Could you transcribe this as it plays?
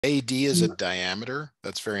AD is a diameter.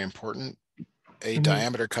 That's very important. A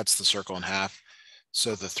diameter cuts the circle in half.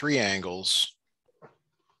 So the three angles,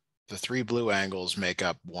 the three blue angles make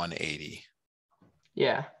up 180.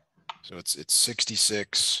 Yeah. So it's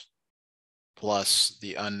 66 plus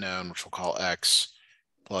the unknown, which we'll call X,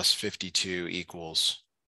 plus 52 equals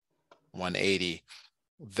 180.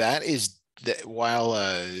 That is that while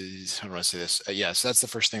how do I say this? Yes, that's the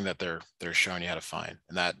first thing that they're showing you how to find.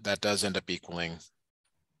 And that does end up equaling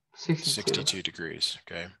 62 degrees.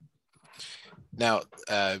 Okay. Now,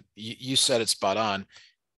 you said it's spot on.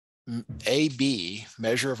 AB,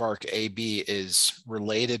 measure of arc AB, is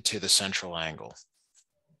related to the central angle.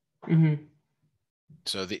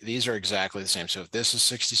 So these are exactly the same. So if this is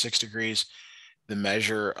 66 degrees, the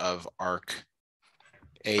measure of arc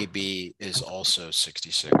AB is also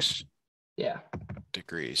 66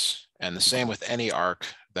 degrees. And the same with any arc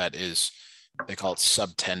that is, they call it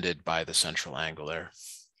subtended by the central angle there.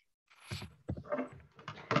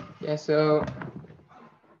 Yeah, so,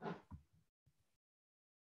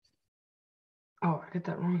 oh, I got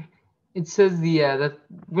that wrong. It says that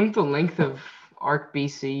wouldn't the length of arc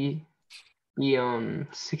BC be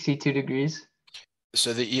 62 degrees?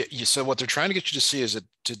 So so what they're trying to get you to see is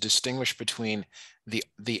to distinguish between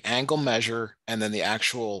the angle measure and then the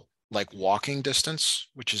actual like walking distance,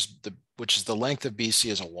 which is the length of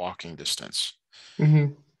BC as a walking distance.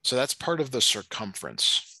 So that's part of the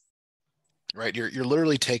circumference, right? You're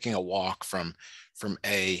literally taking a walk from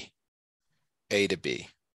A to B,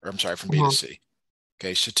 or I'm sorry, from B to C.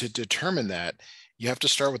 Okay, so to determine that, you have to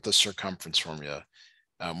start with the circumference formula,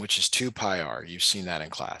 which is 2 pi r. You've seen that in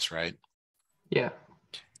class, right? Yeah.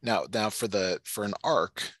 Now for an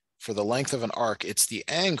arc, for the length of an arc, it's the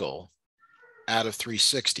angle out of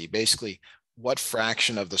 360. Basically, what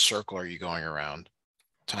fraction of the circle are you going around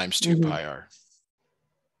times 2 pi r?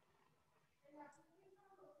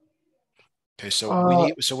 Okay,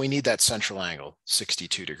 so we need that central angle,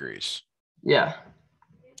 62 degrees. Yeah.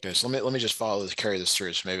 Okay, so let me just carry this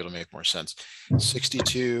through, so maybe it'll make more sense.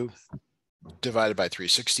 62 divided by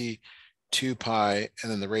 360, 2 pi,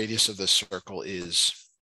 and then the radius of the circle is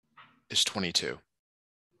 22.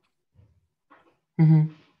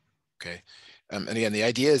 Okay. And again, the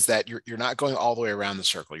idea is that you're not going all the way around the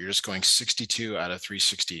circle. You're just going 62 out of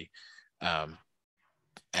 360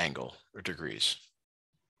 angle or degrees.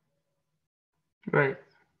 Right.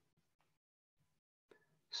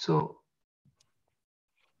 So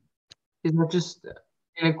is that just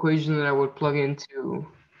an equation that I would plug into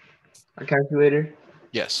a calculator?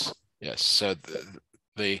 Yes. Yes. So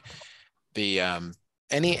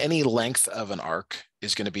any length of an arc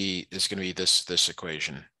is going to be this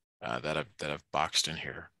equation that I've boxed in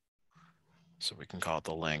here. So we can call it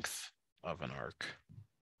the length of an arc.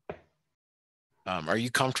 Are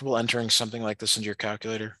you comfortable entering something like this into your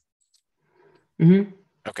calculator?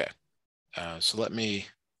 Okay. So let me.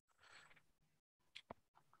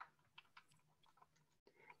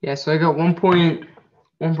 Yeah, so I got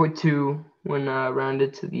 1.2 when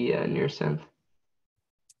rounded to the nearest tenth.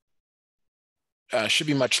 Should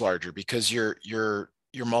be much larger because you're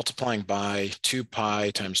multiplying by 2 pi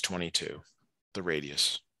times 22, the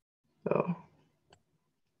radius. Oh.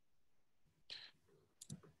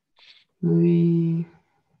 Maybe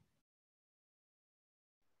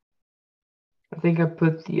I think I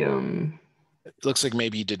put the It looks like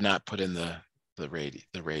maybe you did not put in the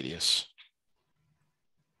radius.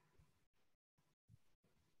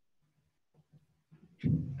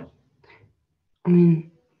 I mean,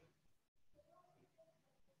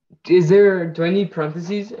 do I need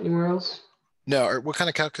parentheses anywhere else? No, or what kind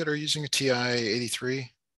of calculator are you using? A TI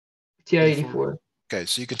 83? TI 84. Okay,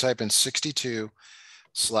 so you can type in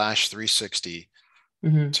 62/360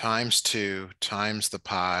 times 2 times the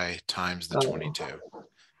pi times the 22.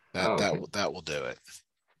 That will do it.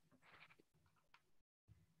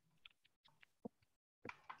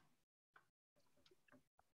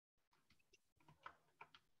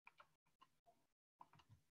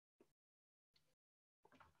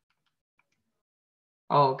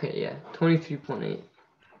 Oh, okay, yeah, 23.8.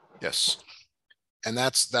 Yes, and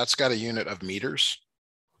that's got a unit of meters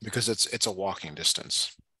because it's a walking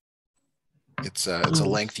distance. It's a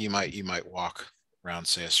length you might walk around,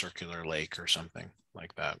 say, a circular lake or something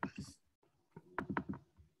like that.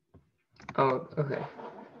 Oh, okay.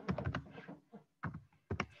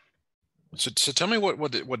 So tell me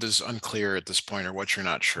what is unclear at this point, or what you're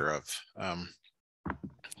not sure of,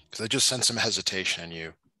 because I just sense some hesitation in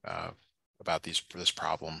you about this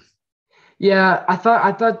problem. Yeah, I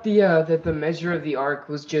thought that the measure of the arc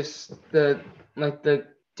was just the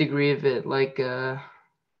degree of it, like the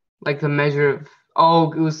measure of it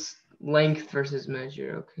was length versus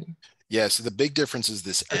measure. Okay. Yeah, so the big difference is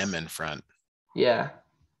this M in front. Yeah,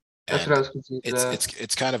 that's what I And was confused about.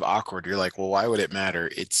 it's kind of awkward. You're like, well, why would it matter?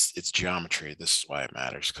 It's geometry. This is why it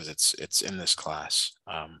matters, because it's in this class.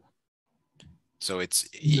 So Mhm.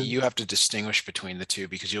 you have to distinguish between the two,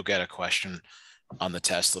 because you'll get a question on the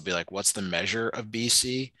test. They'll be like, what's the measure of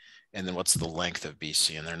BC? And then what's the length of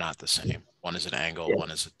BC? And they're not the same. One is an angle, Yeah. one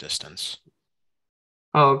is a distance.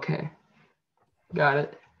 Oh, okay. Got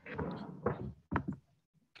it.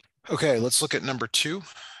 Okay, let's look at number 2.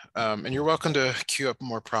 And you're welcome to queue up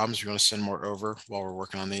more problems if you want to send more over while we're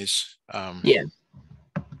working on these. Yeah.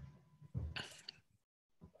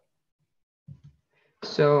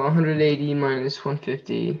 So 180 minus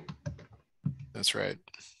 150. That's right.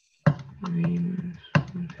 Minus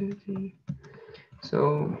 150.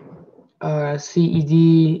 So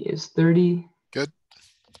CED is 30. Good.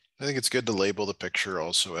 I think it's good to label the picture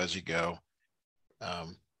also as you go.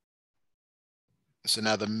 So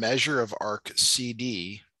now the measure of arc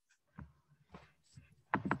CD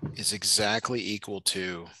is exactly equal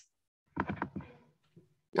to,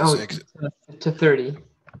 Oh, to 30.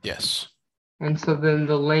 yes. And so then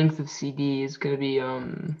the length of CD is going to be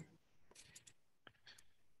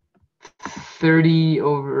 30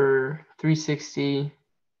 over 360.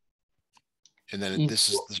 And then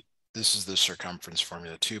this is the circumference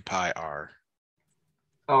formula, 2 pi r.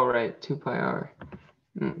 Oh, right, 2 pi r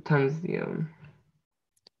times the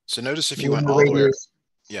So notice if you went the all the way, radius,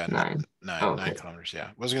 yeah, 9. nine Okay. kilometers. Yeah.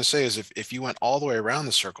 What I was going to say is if you went all the way around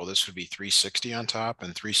the circle, this would be 360 on top,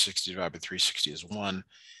 and 360 divided by 360 is 1.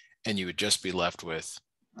 And you would just be left with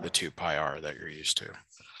the 2 pi r that you're used to.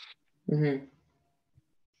 Mm-hmm.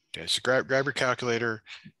 Okay, so grab your calculator.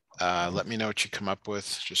 Let me know what you come up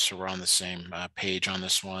with, just so we're on the same page on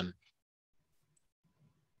this one.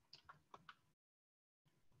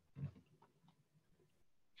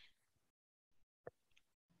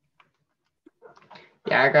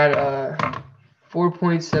 Yeah, I got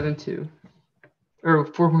 4.72 or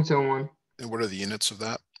 4.71 And what are the units of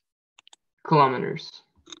that? kilometers.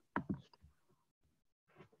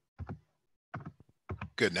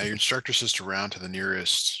 Good. Now your instructor says to round to the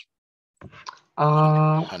nearest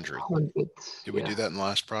 100. 100. Did we do Yeah, that in the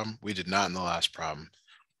last problem? We did not in the last problem.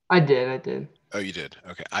 I did. Oh, you did.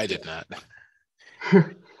 Okay, I did not.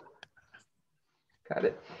 Got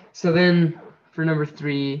it. So then for number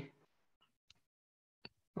 3,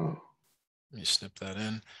 oh, Let me snip that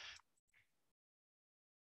in.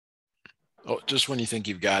 Oh, just when you think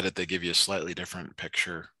you've got it, they give you a slightly different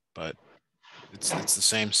picture, but it's the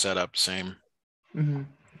same setup, same. mm-hmm.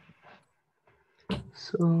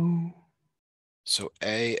 So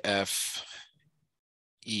AFE.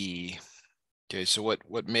 Okay, so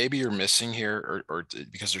what maybe you're missing here, or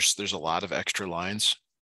because there's a lot of extra lines,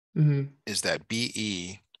 mm-hmm. is that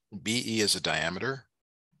BE is a diameter.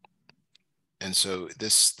 And so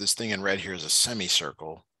this thing in red here is a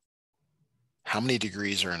semicircle. How many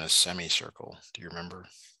degrees are in a semicircle? Do you remember?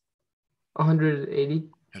 180.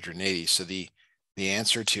 180. So the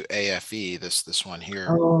answer to AFE, this one here,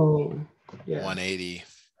 Oh, yeah. 180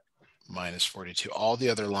 minus 42. All the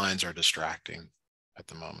other lines are distracting at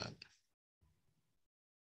the moment.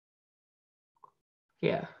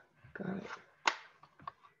 Yeah, got it.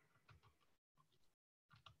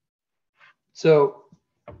 So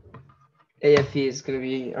AFE is going to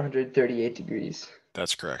be 138 degrees.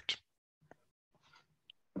 That's correct.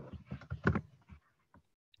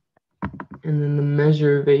 And then the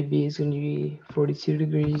measure of AB is going to be 42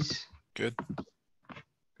 degrees. Good.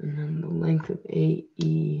 And then the length of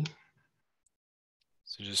AE.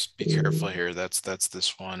 So just be careful here. That's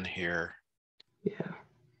this one here. Yeah.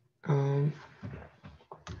 80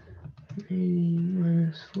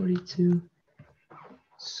 minus 42.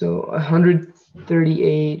 So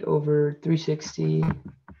 138 over 360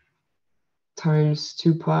 times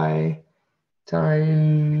 2 pi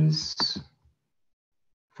times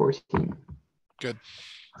 14. Good.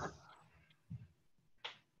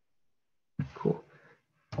 Cool.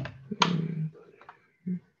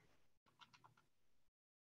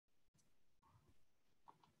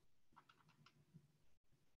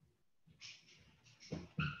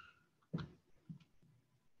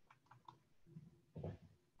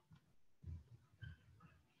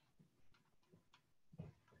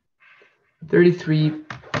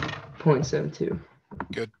 33.72.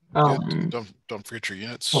 Good. Don't forget your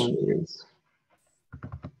units. Meters.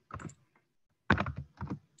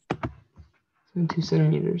 2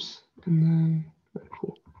 centimeters. And then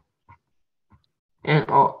cool. And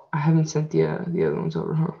I haven't sent the other ones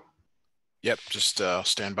over, huh? Yep, just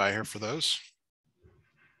stand by here for those.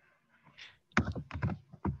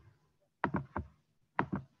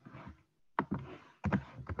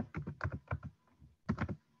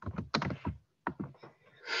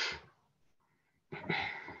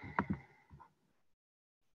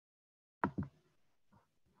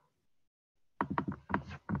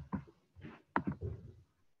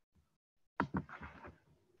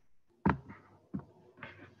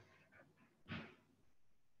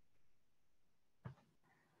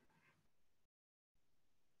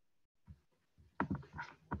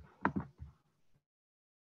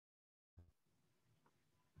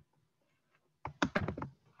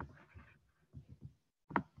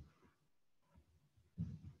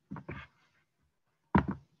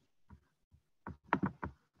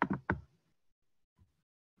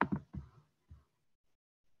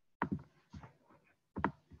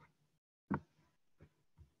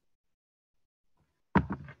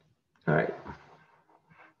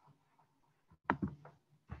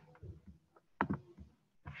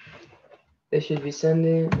 it should be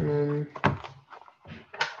sending, and then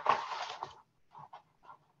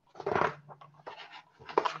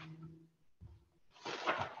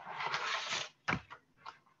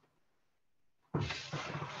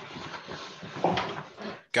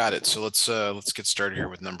Got it. So let's get started here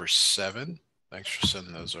with number 7. Thanks for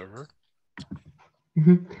sending those over.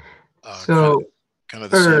 so kind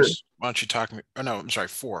of the same. Why don't you talk me? Oh no, I'm sorry.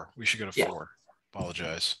 4. We should go to 4.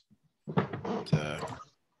 Apologize.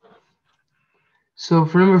 So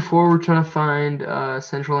for number 4, we're trying to find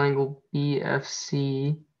central angle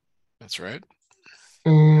BFC. That's right.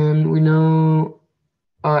 And we know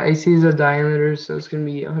AC is a diameter, so it's going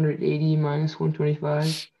to be 180 minus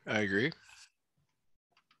 125. I agree.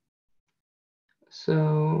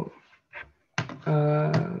 So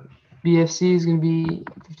BFC is going to be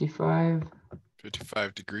 55.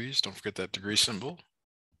 55 degrees. Don't forget that degree symbol.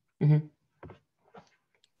 And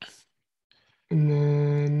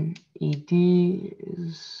then ED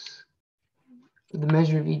is, the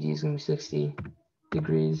measure of ED is going to be 60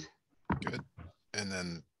 degrees. Good. And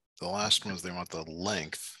then the last one is they want the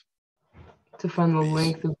length. To find the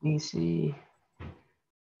length of BC,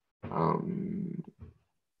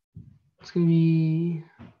 it's going to be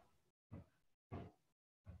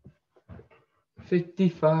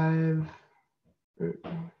 55.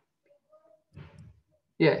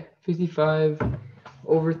 55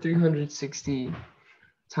 over 360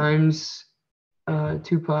 times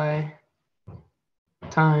 2 pi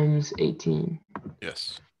times 18.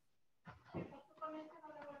 Yes.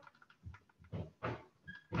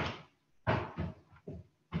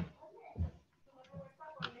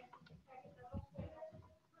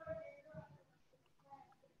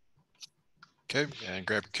 Okay, and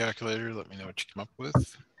grab your calculator. Let me know what you come up with.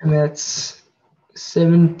 And that's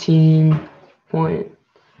 17.28.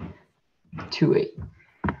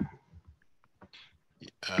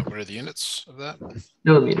 What are the units of that?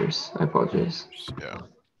 Millimeters. I apologize. Yeah.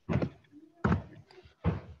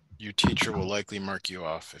 Your teacher will likely mark you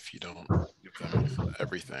off if you don't give them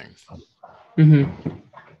everything.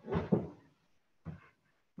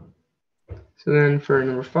 So then for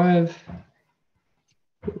number 5,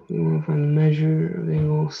 we want to find the measure of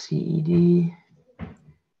angle CED.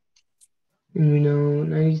 And we know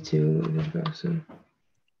 92 is about so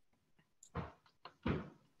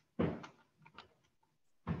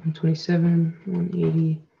 127,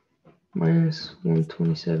 180 minus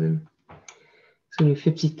 127. It's going to be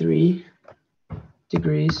 53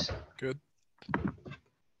 degrees. Good.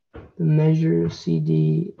 The measure of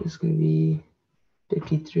CD is going to be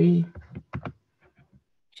 53.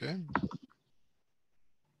 Okay.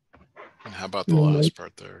 And how about the last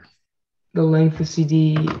part there? The length of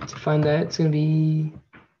CD, to find that, it's going to be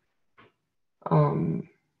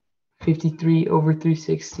 53 over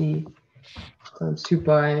 360 times 2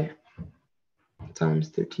 pi times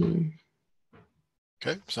 13.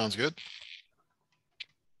 Okay, sounds good.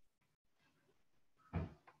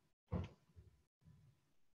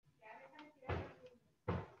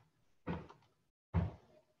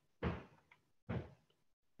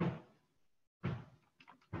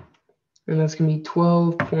 And that's going to be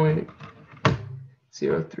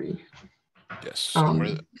 12.03. Yes. What are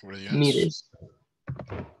the units? Meters.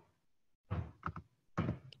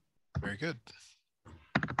 Very good.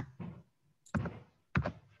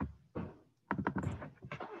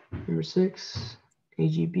 Number 6,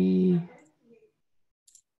 AGB.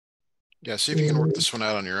 Yeah, see if you can work this one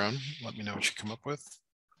out on your own. Let me know what you come up with.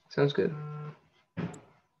 Sounds good.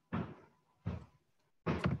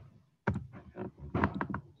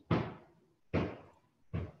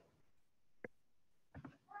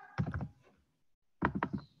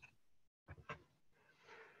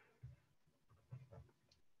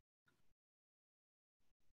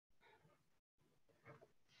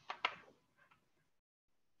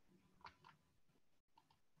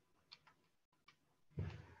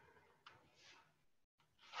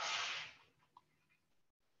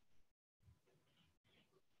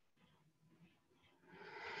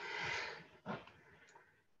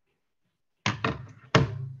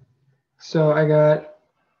 So I got,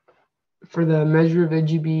 for the measure of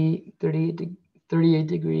AGB, 38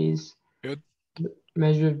 degrees. Good.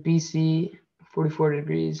 Measure of BC, 44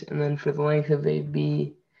 degrees. And then for the length of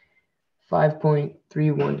AB,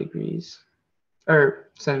 5.31 degrees.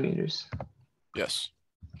 Or centimeters. Yes.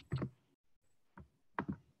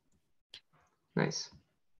 Nice.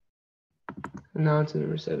 And now it's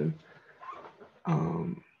number 7.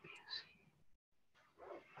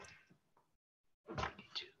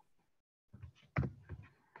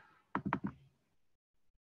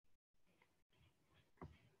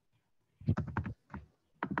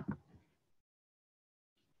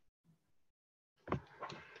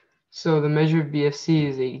 So the measure of BFC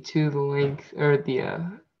is 82. The length, or the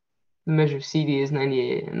measure of CD is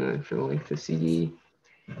 98, and then for the length of CD.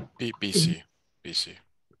 BC.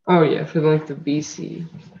 Oh yeah, for the length of BC.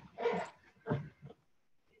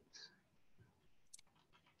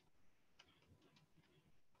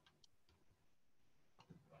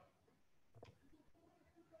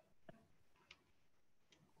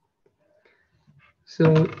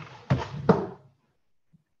 So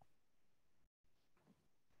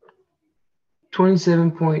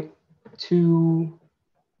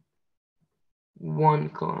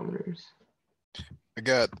 27.21 kilometers. I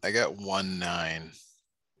got 1.9. I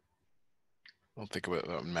don't think it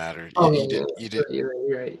would matter. Oh, You yeah, did. You're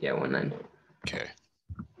right. Yeah, 1.9. Okay.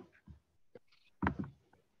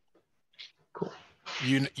 Cool.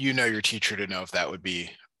 You know your teacher to know if that would be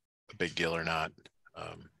a big deal or not.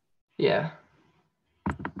 Yeah.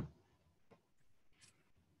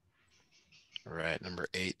 All right, number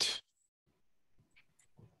 8.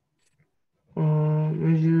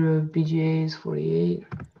 Measure of BGA is 48.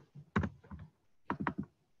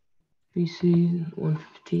 BC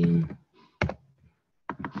 115.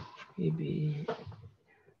 AB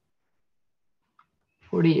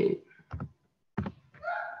 48.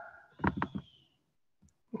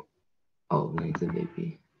 Oh, length of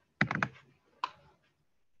AB.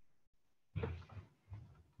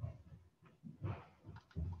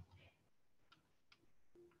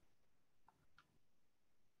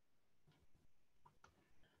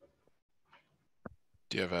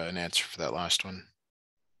 Do you have an answer for that last one?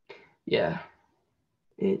 Yeah.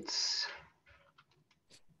 It's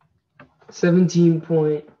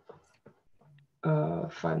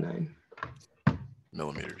 17.59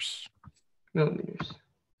 Millimeters. millimeters.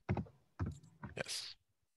 Yes.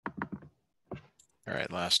 All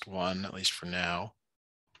right, last one, at least for now.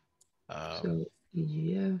 So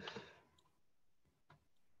EGF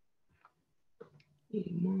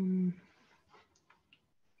 81.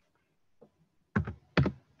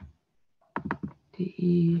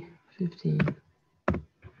 DE 15.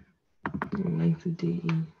 Length of DE.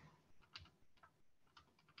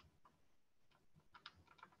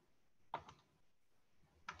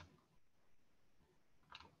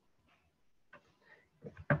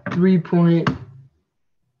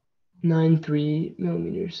 .93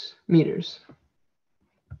 meters.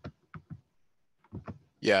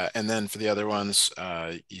 Yeah, and then for the other ones,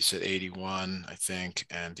 you said 81, I think,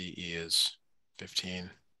 and DE is 15.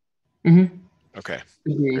 Mm-hmm. Okay.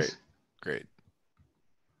 Degrees. Great.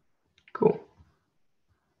 Cool.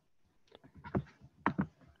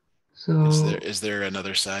 So Is there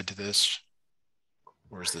another side to this?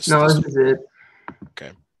 Or is this no, this is it.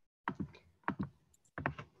 Okay.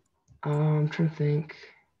 I'm trying to think.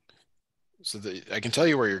 So I can tell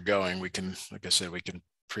you where you're going. We can, like I said, we can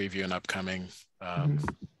preview an upcoming.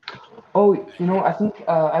 Oh, I think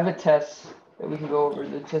I have a test that we can go over.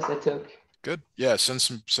 The test I took. Good. Yeah,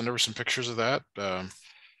 send over some pictures of that. We'll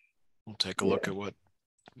take a look at what.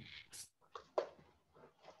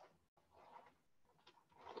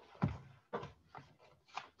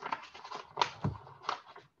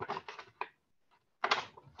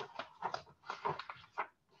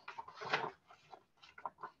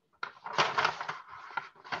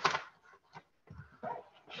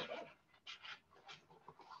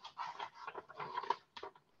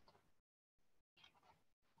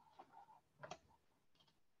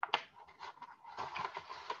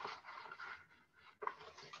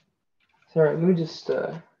 Sorry, let me just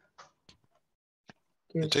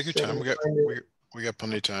Take your time. We got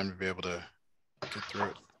plenty of time to be able to get through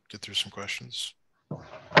it. Get through some questions.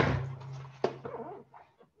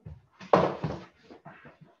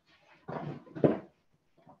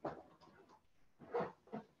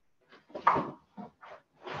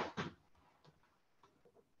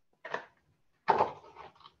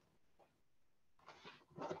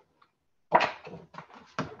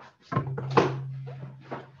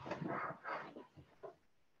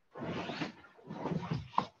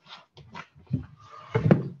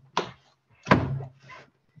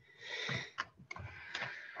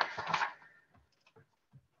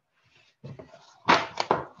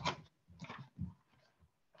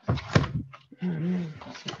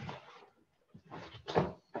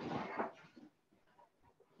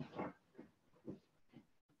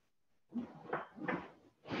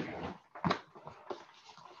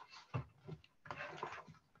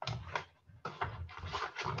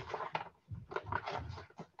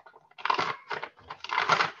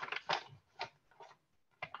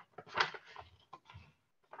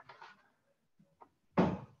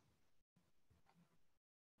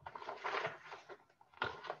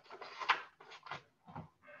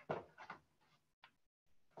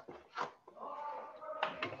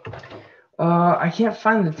 I can't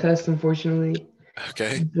find the test, unfortunately.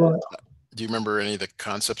 Okay. But Do you remember any of the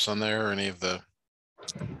concepts on there or any of the?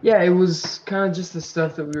 yeah, it was kind of just the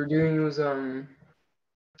stuff that we were doing. It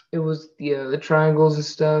was the triangles and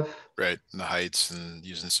stuff. Right, and the heights and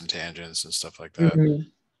using some tangents and stuff like that. Hmm.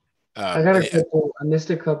 I got a And couple. I missed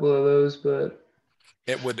a couple of those, but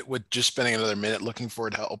it would just spending another minute looking for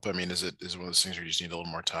it help? I mean, is it one of those things where you just need a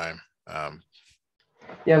little more time?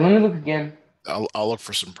 yeah. Let me look again. I'll look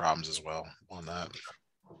for some problems as well on that.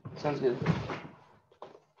 Sounds good.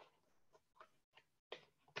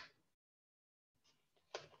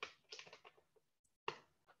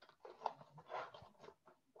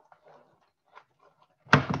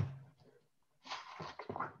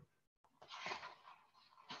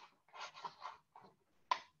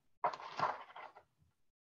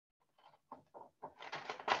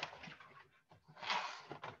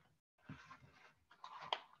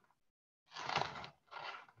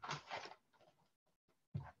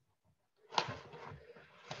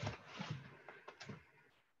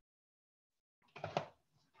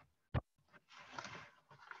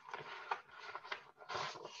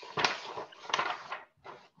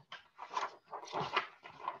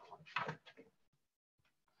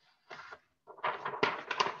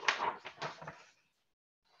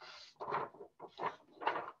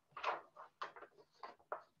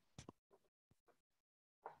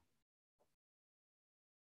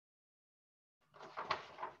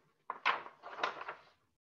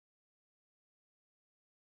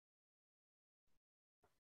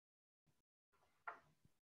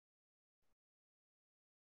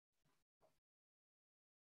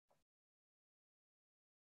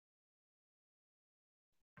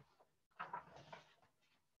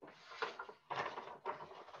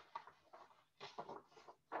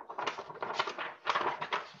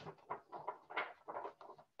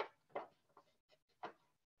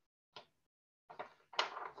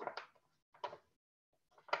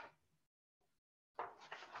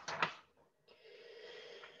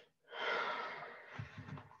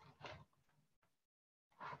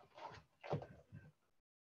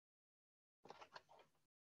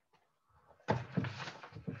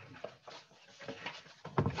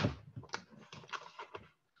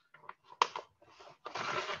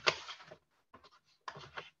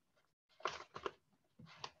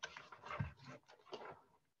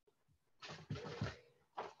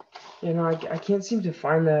 I can't seem to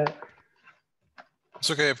find that. It's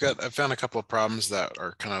okay. I've found a couple of problems that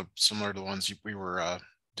are kind of similar to the ones we were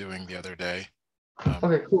doing the other day,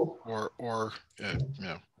 Okay, cool. or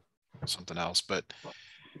something else. But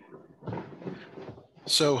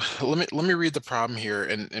so let me read the problem here,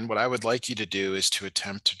 and what I would like you to do is to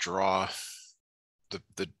attempt to draw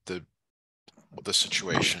the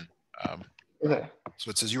situation. Okay. So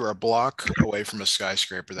it says you are a block away from a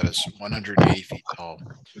skyscraper that is 180 feet tall.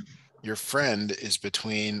 Your friend is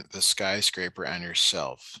between the skyscraper and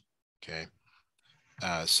yourself. Okay.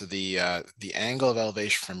 So the angle of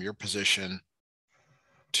elevation from your position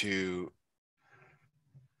to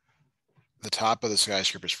the top of the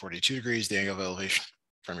skyscraper is 42 degrees. The angle of elevation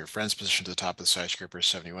from your friend's position to the top of the skyscraper is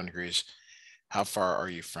 71 degrees. How far are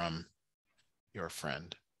you from your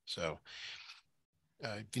friend? So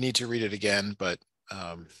you need to read it again, but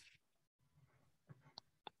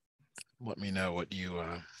let me know what you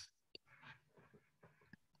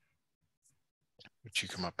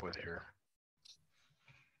come up with here.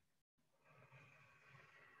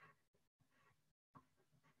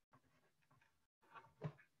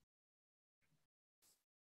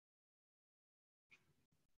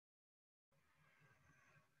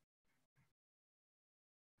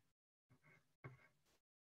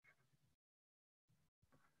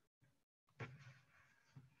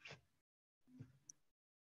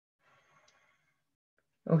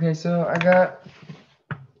 Okay, so I got.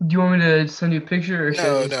 Do you want me to send you a picture, or should I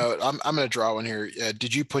No, just no, I'm going to draw one here.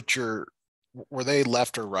 Did you put were they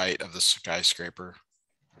left or right of the skyscraper?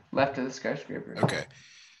 left of the skyscraper? Okay.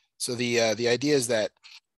 So the idea is that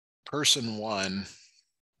person one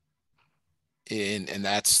and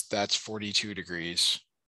that's 42 degrees.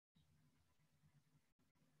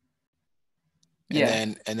 And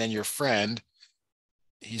Yeah. then your friend,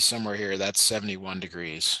 he's somewhere here, that's 71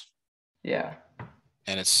 degrees. Yeah.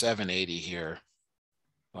 And it's 780 here,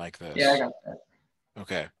 like Yeah, I this. got that.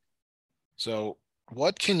 Okay. So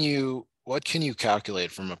what can you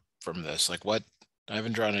calculate from this? Like what I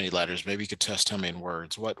haven't drawn any letters. Maybe you could tell me in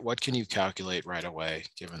words. What can you calculate right away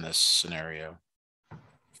given this scenario?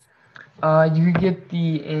 You could get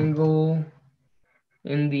the angle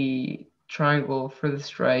in the triangle for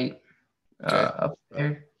this right Okay. up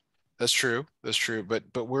there. That's true. That's true.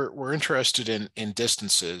 But we're interested in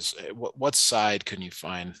distances. What side can you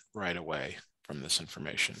find right away from this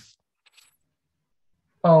information?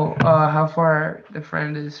 Oh, how far the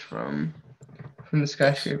friend is from the Yes.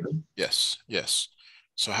 skyscraper? Yes. Yes.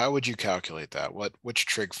 So how would you calculate that? Which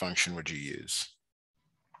trig function would you use?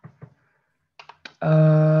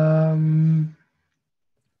 Um,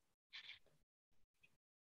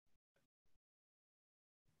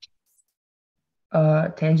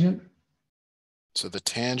 tangent. So the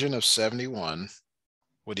tangent of 71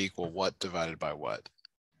 would equal what divided by what?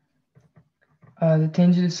 The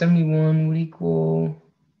tangent of 71 would equal,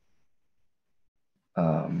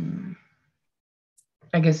 um,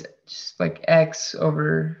 I guess just like x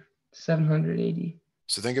over 780.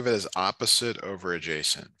 So think of it as opposite over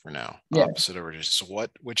adjacent for now. Yeah. Opposite over adjacent. So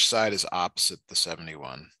which side is opposite the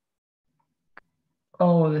 71?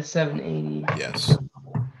 Oh, the 780. Yes.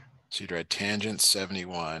 So you'd write tangent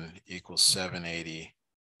 71 equals 780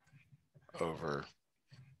 over,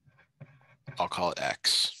 I'll call it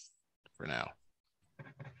x for now.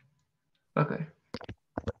 Okay.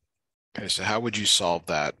 Okay, so how would you solve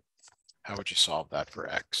that? How would you solve that for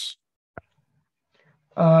x?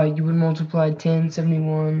 You would multiply tangent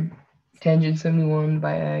 71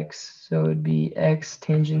 by x. So it'd be x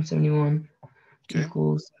tangent 71 Okay.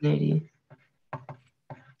 equals 780.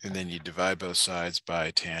 And then you divide both sides by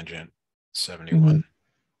tangent 71. Mm-hmm.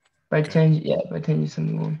 By Okay. tangent, yeah, by tangent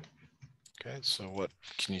 71. Okay. So what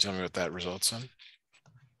can you tell me what that results in?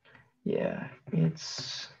 Yeah,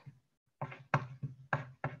 it's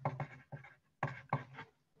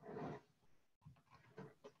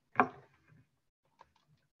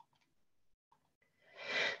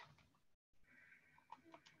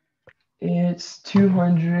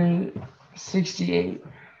 268.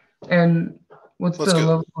 And what's Let's the go.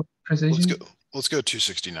 level of Let's go. precision? Let's go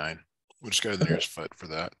 269. We'll just go to the Okay, nearest foot for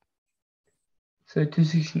that. so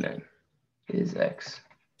 269 is x.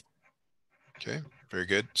 Okay. Very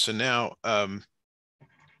good. So now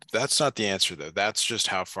that's not the answer though. That's just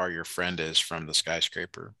how far your friend is from the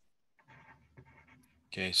skyscraper.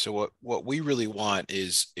 Okay. So what we really want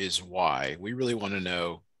is y. We really want to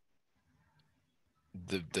know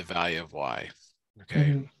the value of y. Okay.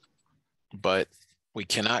 Mm-hmm. But we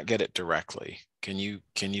cannot get it directly. Can you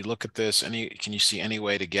look at this? Can you see any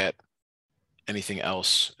way to get anything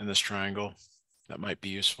else in this triangle that might be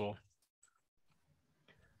useful?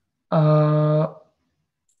 Uh,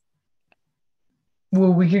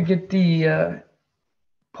 well, we could get the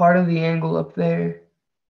part of the angle up there.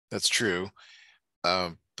 That's true.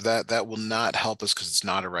 That will not help us because it's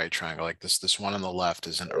not a right triangle. Like this one on the left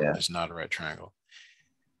Yeah. is not a right triangle.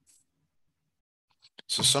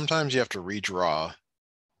 So sometimes you have to redraw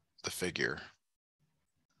the figure.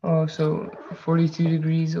 Oh, so 42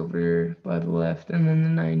 degrees over by the left, and then the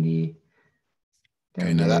 90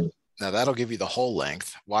 Okay, down there. now that'll give you the whole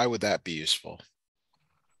length. Why would that be useful?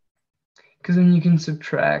 Because then you can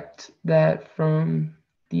subtract that from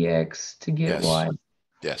the x to get Yes, y.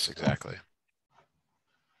 yes, exactly.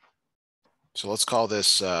 So let's call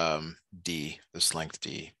this D, this length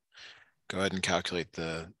D. Go ahead and calculate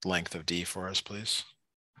the length of D for us, please.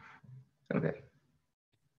 Okay.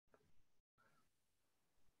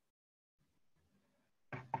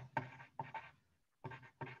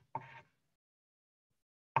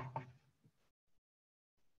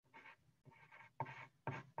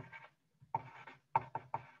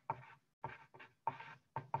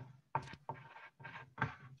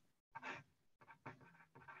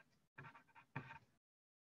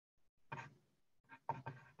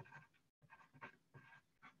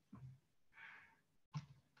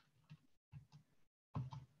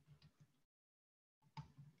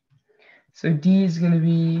 So D is going to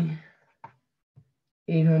be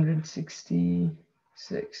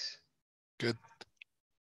 866. Good.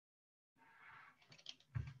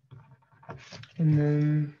 And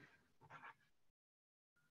then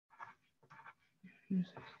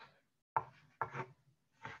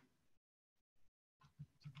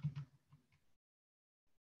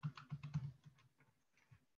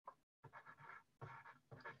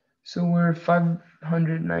so we're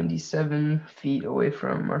 597 feet away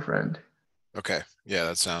from our friend. Okay. Yeah,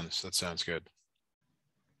 that sounds good.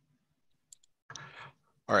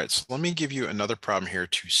 All right, so let me give you another problem here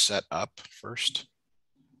to set up first,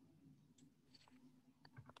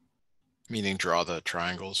 meaning draw the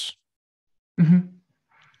triangles. Mm-hmm.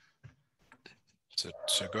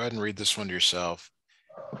 So go ahead and read this one to yourself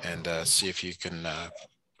and see if you can,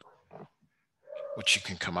 what you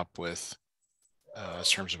can come up with in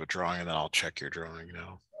terms of a drawing, and then I'll check your drawing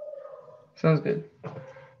now. Sounds good.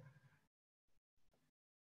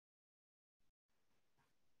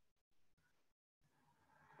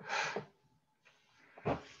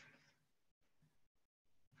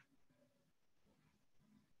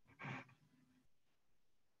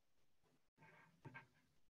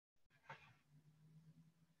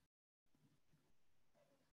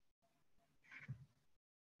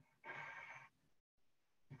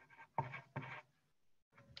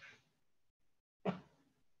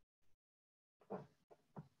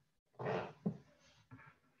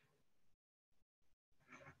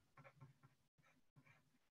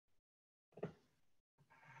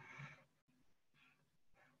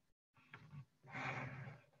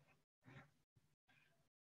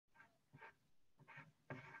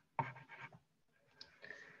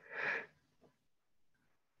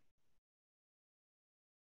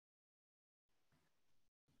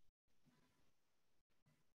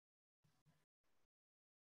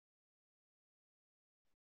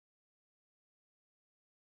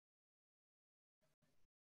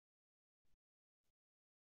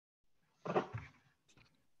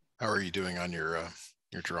 How are you doing on your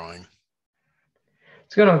drawing?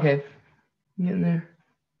 It's going okay. I'm getting there.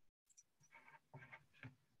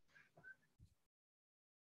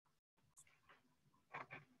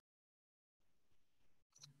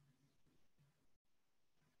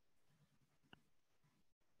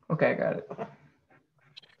 Okay, I got it.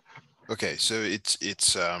 Okay, so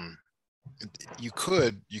you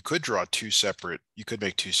could draw you could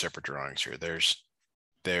make two separate drawings here. There's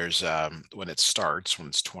when it starts, when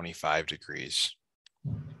it's 25 degrees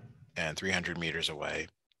and 300 meters away.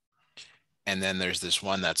 And then there's this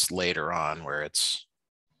one that's later on where it's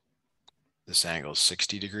this angle is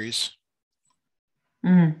 60 degrees.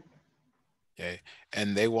 Mm-hmm. Okay.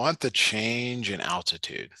 And they want the change in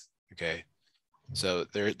altitude. Okay. So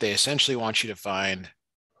they essentially want you to find,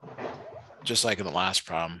 just like in the last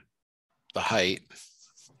problem, the height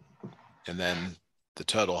and then the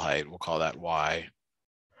total height, we'll call that y,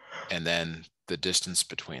 and then the distance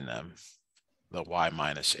between them, the y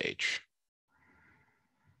minus h.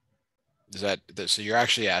 Is that so? You're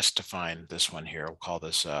actually asked to find this one here. We'll call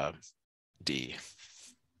this D.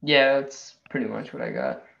 Yeah, that's pretty much what I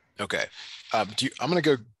got. Okay. I'm gonna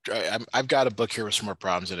go. I've got a book here with some more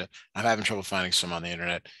problems in it. I'm having trouble finding some on the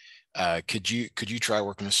internet. Could you try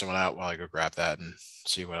working this one out while I go grab that and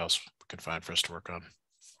see what else we can find for us to work on?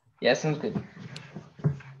 Yeah, sounds good.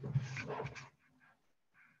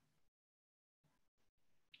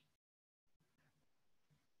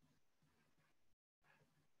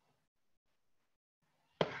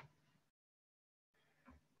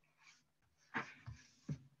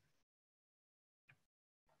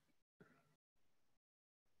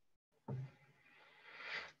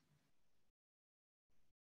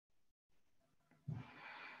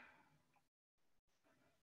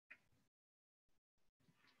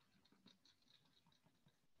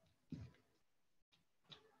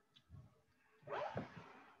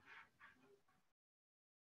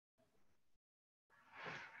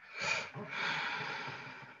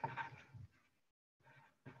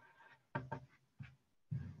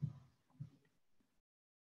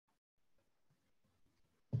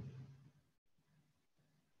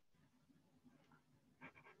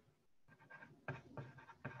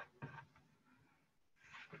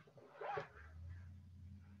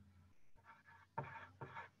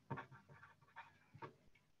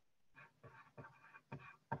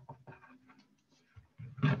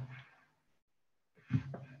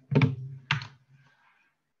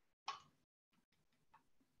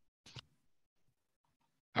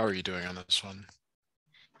 How are you doing on this one?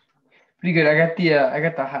 Pretty good. I got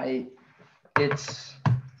the height. It's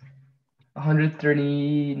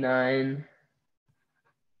 139.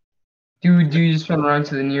 Do you just run around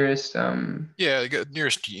to the nearest Yeah,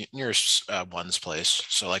 nearest ones place.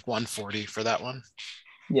 So like 140 for that one.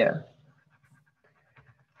 yeah.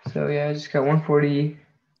 So yeah, I just got 140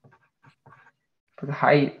 for the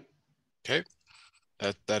height. Okay,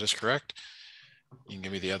 that is correct. You can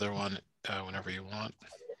give me the other one whenever you want.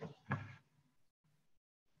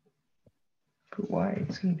 For y,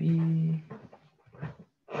 it's gonna be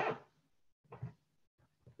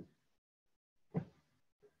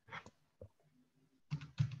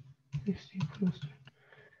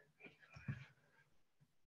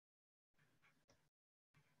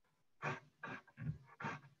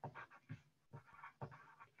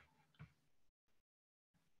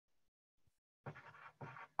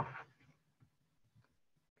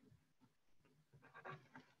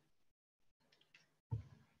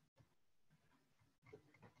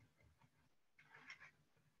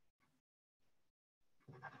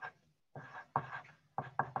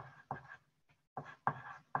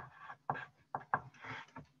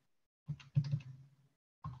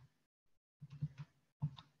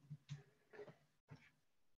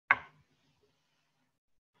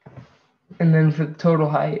and then for the total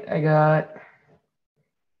height, I got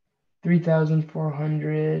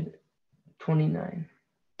 3,429.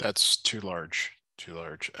 That's too large. Too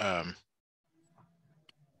large.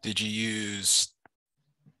 Did you use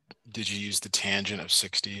the tangent of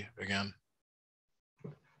 60 again?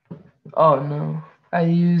 Oh no, I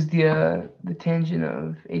used the tangent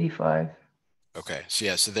of 85. Okay. So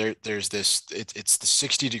yeah, so there's this it's the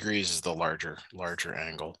 60 degrees is the larger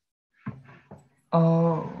angle.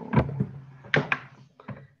 Oh,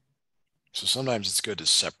 So sometimes it's good to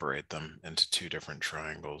separate them into two different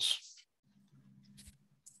triangles.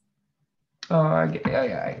 I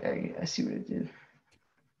see what it did.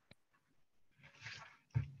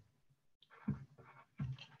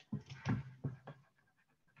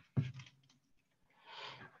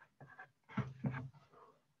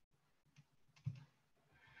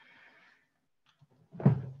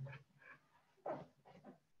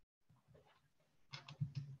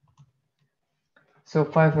 So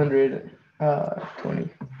 520.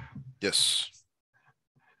 Yes.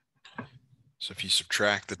 So if you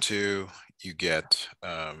subtract the two, you get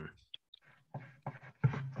kind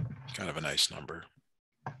of a nice number.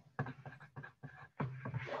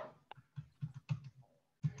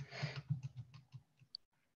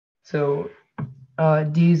 So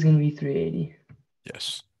D is going to be 380.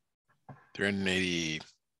 Yes. 380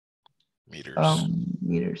 meters.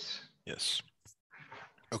 Meters. Yes.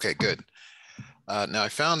 Okay, good. Now I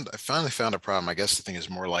finally found a problem. I guess the thing is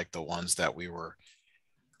more like the ones that we were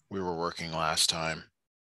working last time.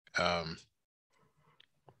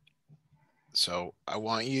 So I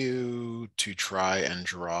want you to try and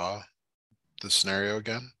draw the scenario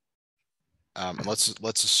again. And let's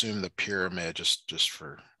assume the pyramid just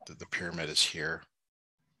for the pyramid is here,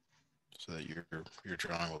 so that your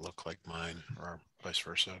drawing will look like mine, or vice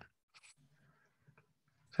versa.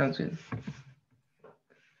 Sounds good.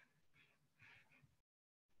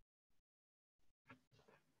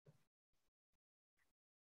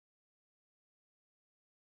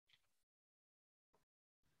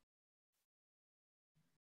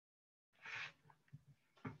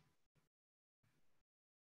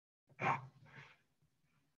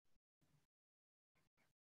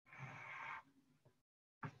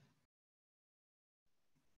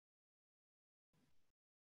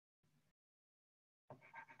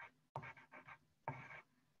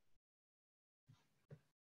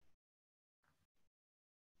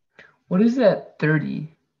 What is that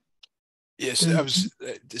 30? Yes, I was.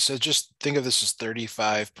 So just think of this as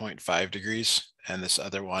 35.5 degrees, and this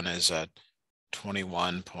other one is at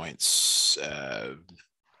 21.2.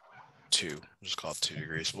 We'll just call it 2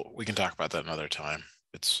 degrees. Well, we can talk about that another time.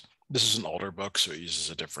 This is an older book, so it uses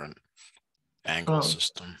a different angle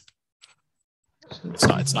system. So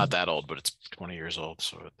It's not that old, but it's 20 years old.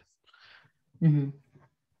 So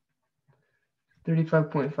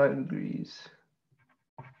 35.5 degrees.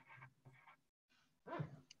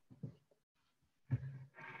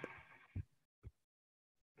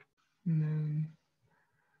 And then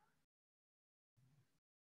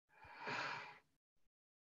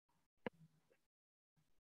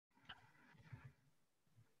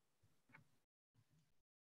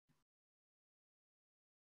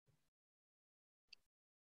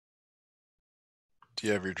do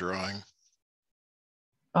you have your drawing?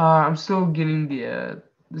 I'm still getting the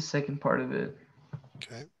second part of it.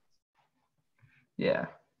 Okay. Yeah.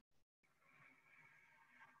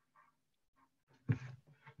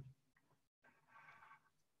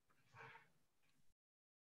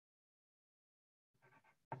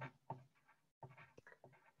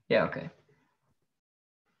 Yeah, okay.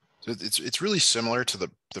 So it's really similar to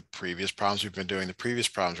the previous problems we've been doing. The previous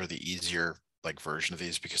problems were the easier like version of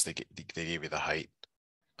these because they gave you the height.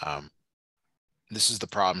 This is the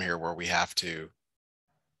problem here where we have to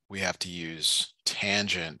use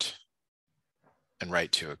tangent and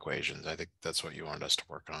write two equations. I think that's what you wanted us to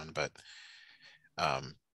work on. But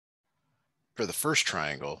for the first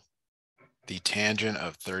triangle, the tangent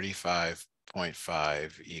of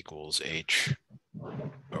 35.5 equals h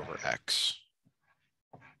over x.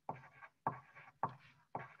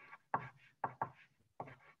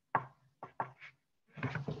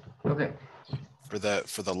 Okay. For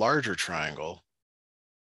the larger triangle,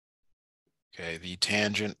 okay, the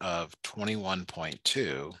tangent of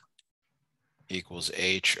 21.2 equals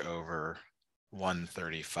h over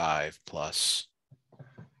 135 plus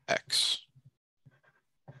x.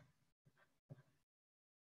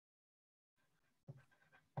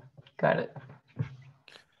 Got it.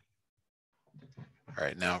 All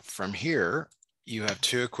right, now from here, you have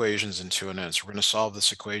two equations and two unknowns. We're going to solve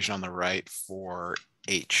this equation on the right for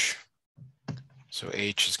h. So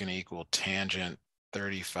h is going to equal tangent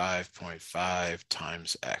 35.5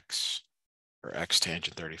 times x, or x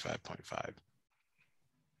tangent 35.5.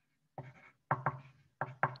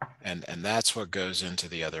 And that's what goes into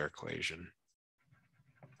the other equation.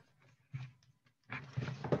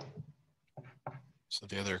 So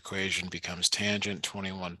the other equation becomes tangent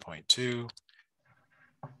 21.2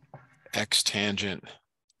 x tangent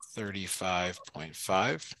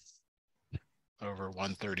 35.5 over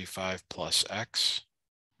 135 plus x.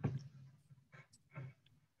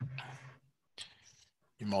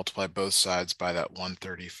 You multiply both sides by that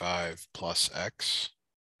 135 plus x.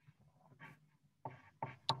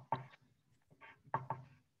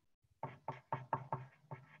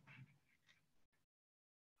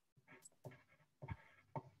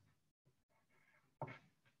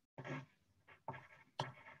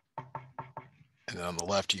 And then on the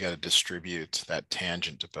left, you got to distribute that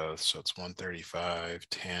tangent to both. So it's 135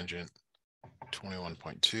 tangent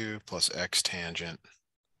 21.2 plus x tangent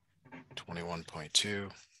 21.2.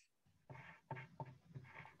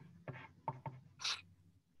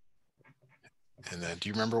 And then do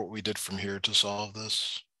you remember what we did from here to solve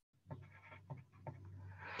this?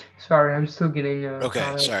 Sorry, I'm still getting Okay,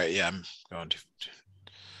 caught up. sorry. Yeah, I'm going to.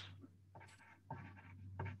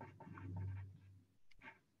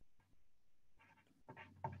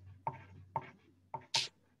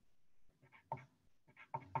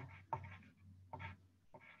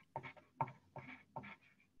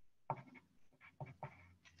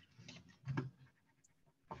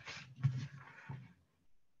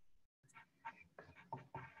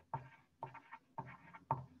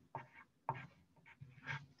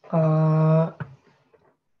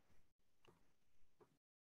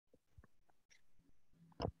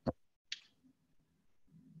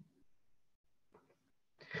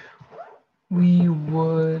 We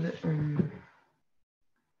would.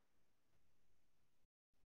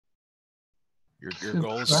 Your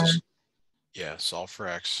goal is to, yeah, solve for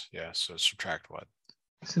x. Yeah, so subtract what?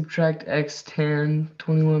 Subtract x tan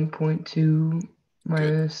 21.2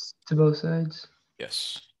 minus to both sides.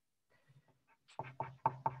 Yes.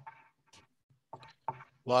 A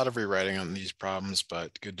lot of rewriting on these problems,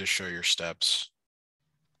 but good to show your steps.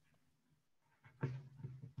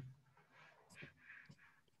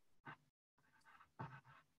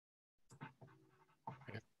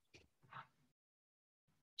 Okay.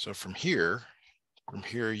 So from here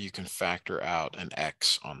you can factor out an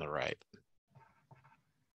x on the right.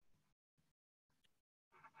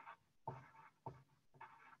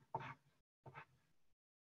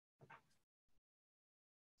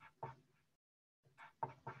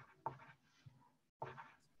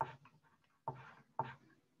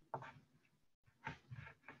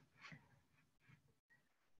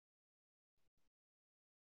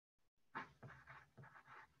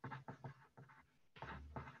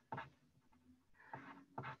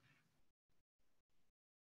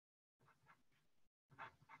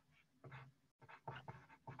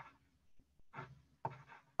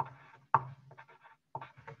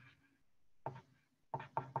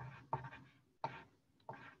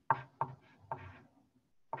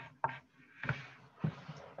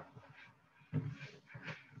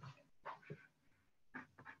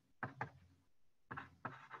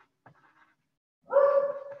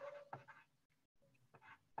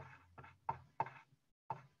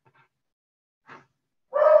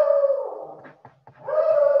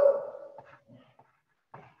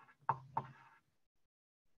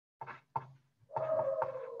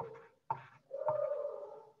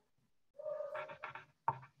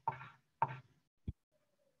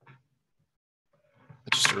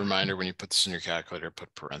 Just a reminder, when you put this in your calculator,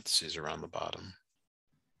 put parentheses around the bottom.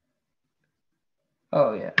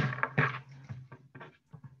 Oh, yeah.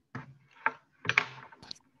 All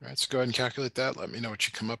right, so go ahead and calculate that. Let me know what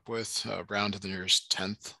you come up with. Round to the nearest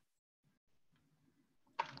tenth.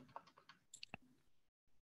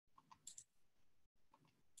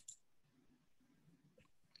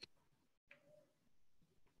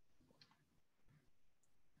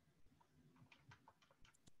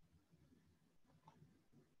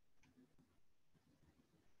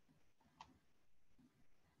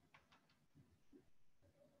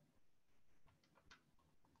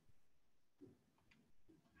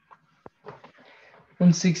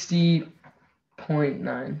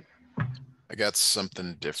 $160.9. I got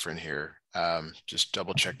something different here. Just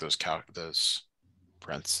double check those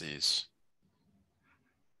parentheses.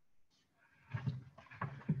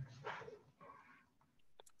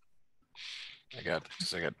 I got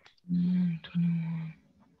 21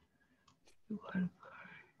 divided by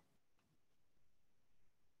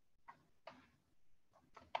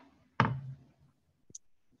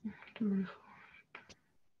 35.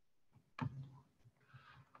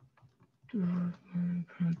 Divided by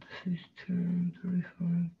parentheses 10,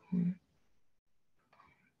 35.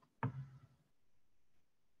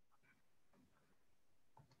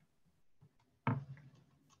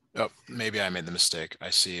 Oh, maybe I made the mistake. I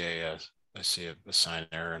see a sign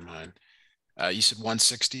error in mine. You said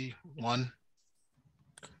 161?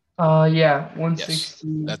 Yeah, Yes,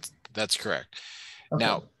 160. that's correct. Okay.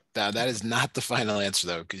 Now, that is not the final answer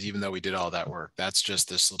though, because even though we did all that work, that's just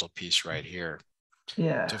this little piece right here.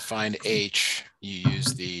 Yeah. To find h, you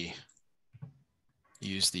use the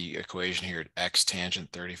equation here at x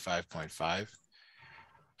tangent 35.5.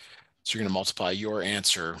 So you're going to multiply your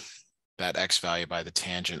answer, that x value, by the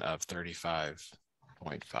tangent of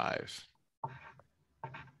 35.5.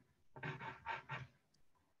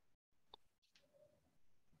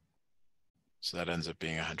 So that ends up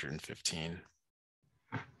being 115.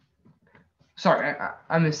 Sorry,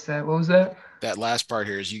 I missed that. What was that? That last part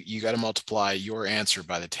here is you got to multiply your answer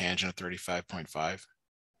by the tangent of 35.5.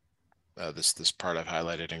 This part I've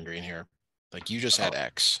highlighted in green here. Like you just had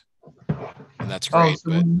X, and that's Oh, great,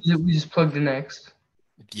 so but we just plugged in X.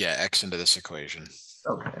 yeah, X into this equation.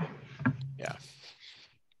 Okay. Yeah.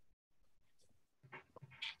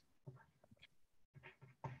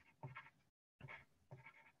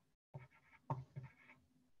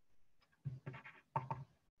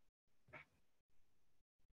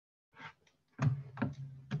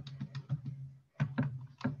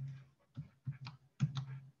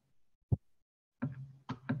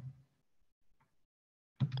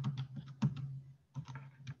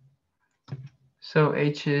 So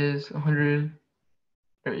H is 100,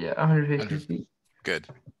 or yeah, 150 feet. Good.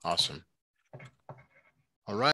 Awesome.